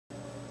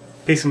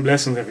Peace and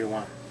blessings,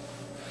 everyone.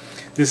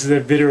 This is a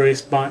video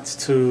response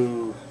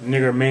to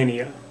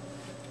Niggermania.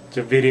 It's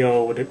a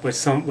video which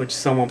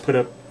someone put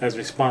up as a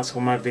response for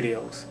my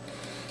videos.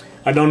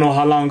 I don't know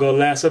how long ago it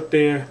lasts up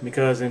there,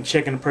 because in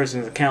checking the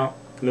person's account,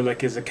 it looked like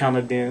his account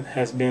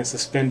has been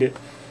suspended,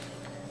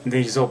 and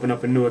then just open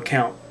up a new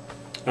account.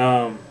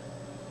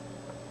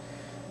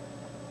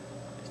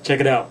 Check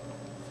it out.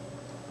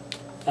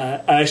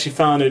 I actually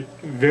found it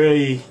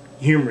very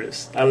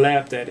humorous. I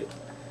laughed at it.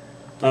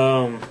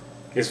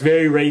 It's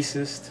very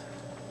racist,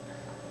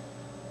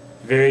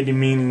 very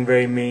demeaning,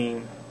 very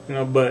mean,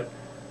 but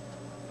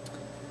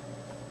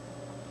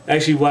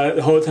actually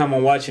the whole time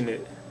I'm watching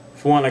it,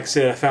 for one, like I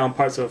said, I found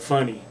parts of it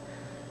funny.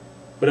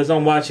 But as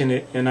I'm watching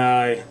it and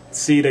I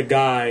see the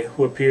guy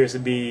who appears to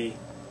be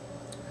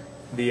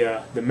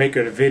the maker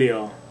of the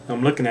video,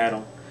 I'm looking at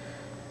him,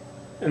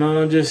 and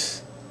I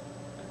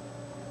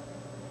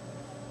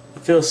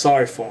feel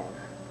sorry for him.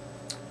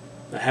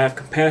 I have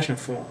compassion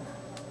for him.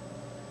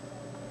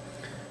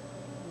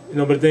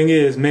 But the thing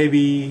is,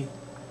 maybe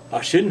I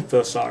shouldn't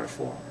feel sorry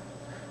for him.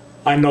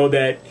 I know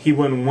that he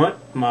wouldn't want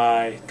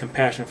my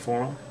compassion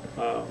for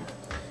him,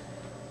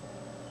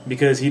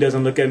 because he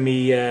doesn't look at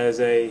me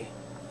as a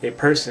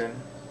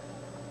person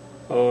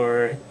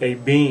or a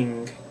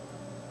being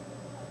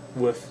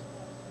with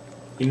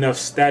enough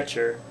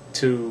stature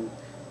to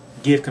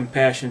give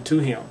compassion to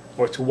him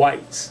or to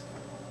whites.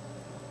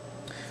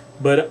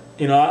 But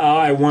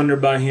I wonder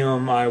about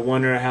him. I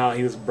wonder how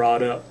he was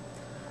brought up.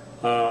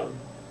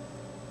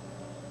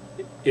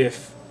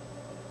 If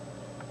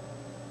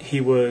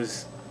he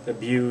was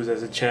abused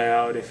as a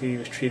child, if he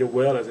was treated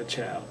well as a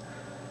child.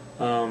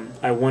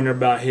 I wonder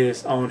about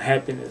his own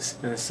happiness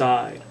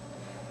inside.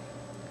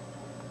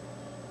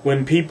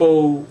 When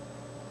people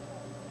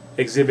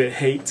exhibit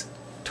hate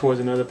towards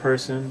another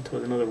person,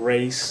 towards another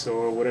race,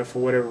 or whatever, for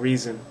whatever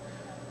reason,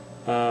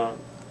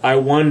 I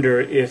wonder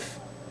if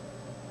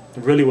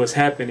really what's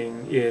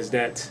happening is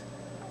that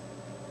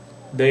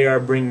they are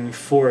bringing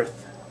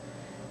forth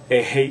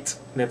a hate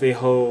that they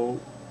hold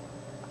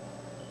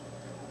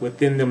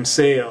within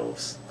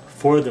themselves,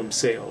 for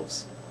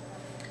themselves.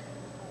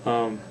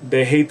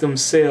 They hate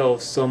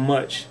themselves so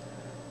much,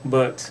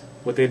 but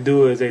what they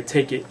do is they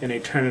take it and they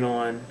turn it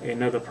on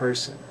another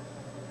person.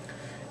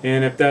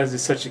 And if that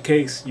is such a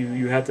case,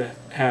 you have to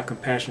have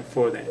compassion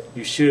for that.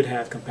 You should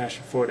have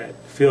compassion for that.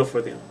 Feel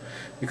for them,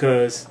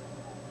 because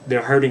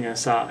they're hurting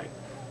inside.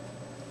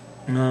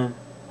 And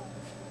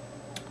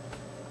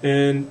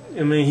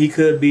I mean, he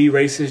could be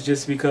racist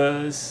just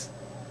because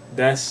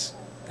that's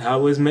how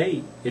it was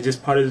made. It's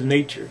just part of his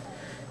nature.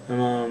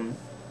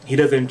 He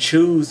doesn't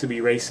choose to be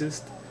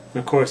racist. And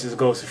of course, this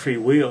goes to free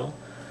will.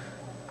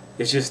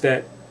 It's just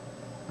that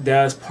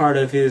that's part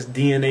of his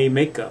DNA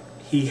makeup.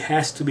 He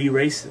has to be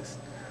racist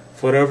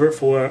for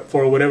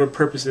whatever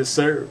purpose it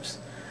serves.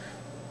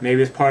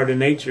 Maybe it's part of the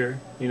nature,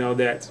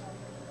 that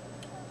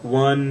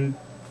one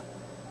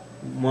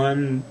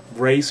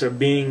race or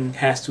being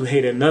has to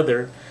hate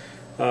another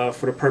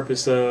for the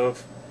purpose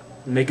of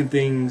making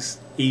things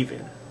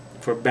even,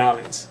 for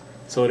balance.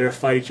 So they'll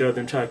fight each other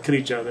and try to kill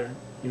each other,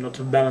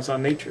 to balance our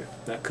nature.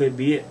 That could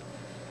be it.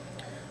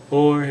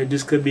 Or it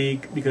just could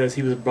be because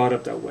he was brought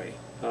up that way.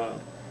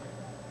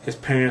 His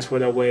parents were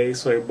that way,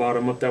 so they brought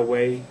him up that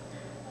way.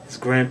 His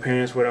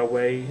grandparents were that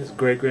way, his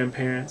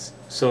great-grandparents.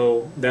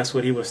 So that's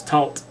what he was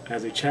taught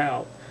as a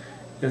child.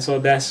 And so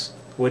that's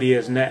what he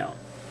is now.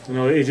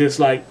 It's just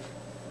like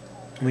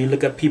when you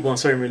look at people in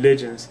certain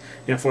religions,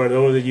 and for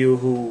those of you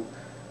who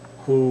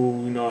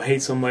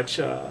hate so much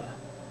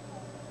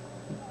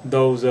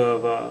those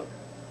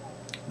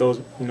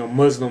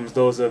Muslims,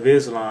 those of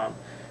Islam,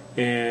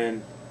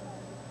 and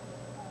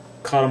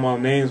call them all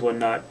names,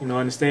 whatnot,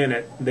 understand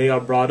that they are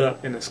brought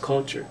up in this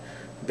culture.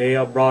 They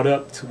are brought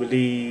up to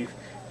believe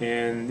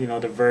in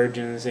the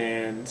virgins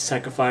and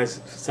sacrificing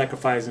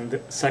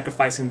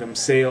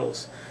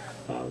themselves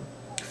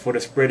for the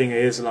spreading of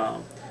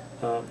Islam,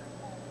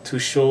 to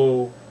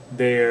show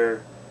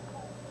their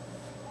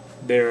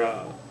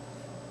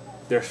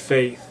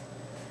faith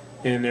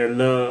and their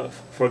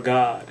love for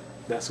God.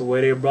 That's the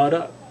way they're brought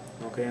up.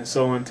 Okay, and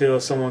so until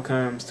someone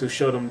comes to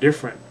show them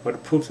different or to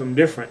prove them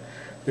different,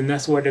 then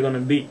that's where they're going to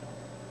be.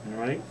 All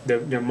right,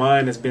 their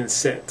mind has been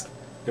set,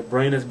 their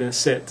brain has been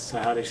set to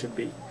how they should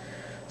be.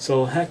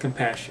 So have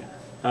compassion.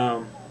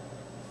 And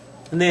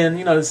then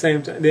the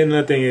same. Then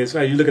another thing is,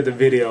 you look at the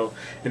video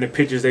and the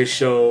pictures they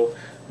show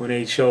when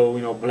they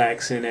show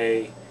blacks in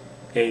a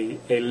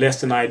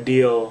less than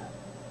ideal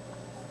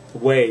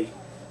way.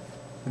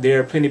 There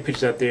are plenty of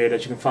pictures out there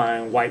that you can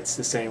find whites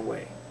the same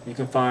way. You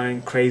can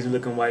find crazy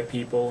looking white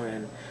people,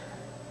 and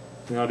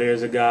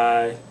there's a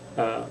guy,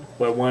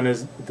 one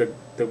is the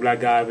black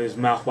guy with his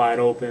mouth wide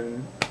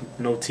open,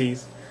 no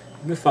teeth.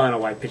 You can find a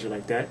white picture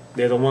like that.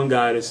 There's the one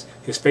guy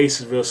his face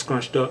is real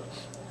scrunched up,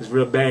 it's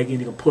real baggy,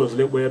 and you can pull his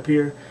lip way up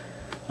here.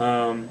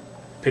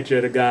 Picture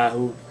of the guy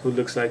who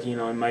looks like he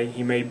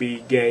may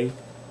be gay.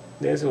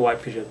 There's a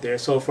white picture up there.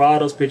 So for all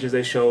those pictures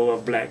they show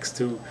of blacks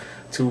to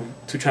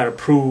try to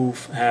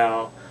prove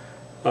how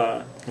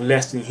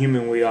less than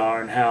human we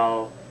are, and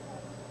how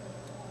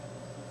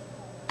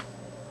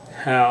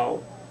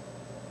how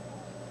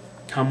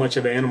much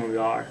of an animal we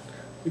are.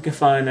 You can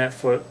find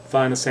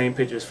the same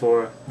pictures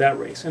for that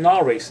race and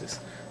all races.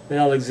 They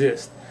all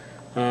exist.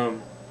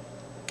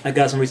 I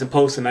got some recent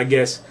posts, and I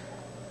guess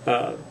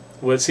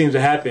what seems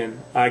to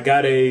happen, I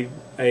got a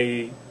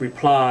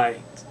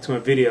reply to a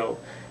video,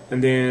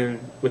 and then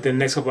within the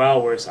next couple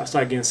hours I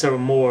started getting several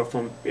more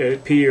from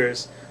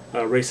peers,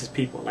 racist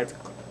people like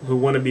who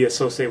want to be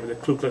associated with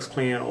the Ku Klux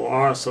Klan or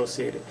are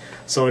associated,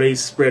 so they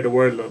spread the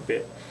word a little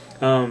bit.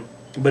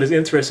 But it's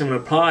interesting when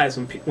it applies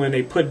when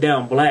they put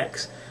down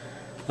blacks.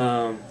 You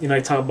know,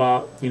 they talk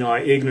about, you know, our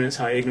ignorance,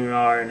 how ignorant we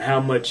are, and how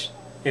much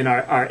in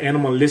our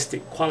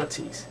animalistic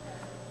qualities.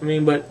 I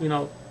mean, but you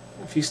know,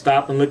 if you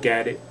stop and look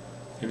at it,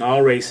 in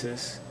all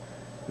races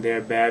there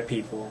are bad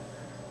people.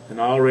 In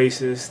all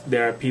races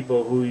there are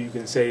people who you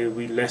can say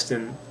we less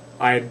than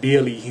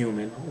ideally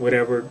human,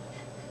 whatever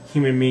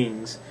human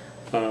means.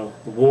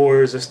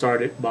 Wars are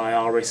started by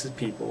all racist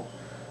people.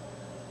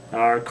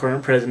 Our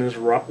current president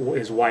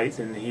is white,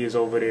 and he is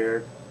over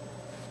there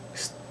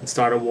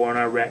started a war in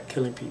Iraq,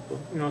 killing people.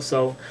 You know,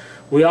 so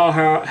we all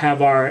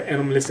have our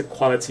animalistic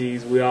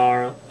qualities. We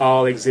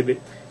all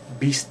exhibit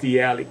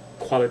bestiality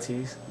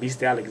qualities.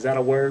 Bestiality, is that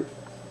a word?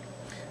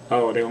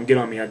 Oh, they're gonna get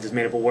on me. I just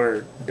made up a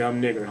word.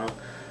 Dumb nigger,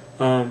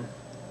 huh?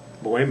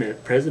 But wait a minute,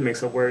 the president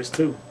makes up words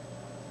too.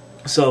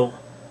 So,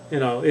 you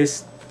know,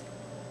 it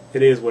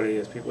is what it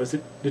is, people. It's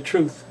the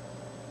truth.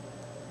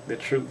 The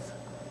truth.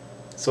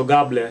 So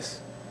God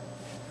bless.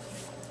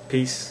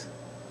 Peace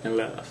and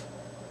love.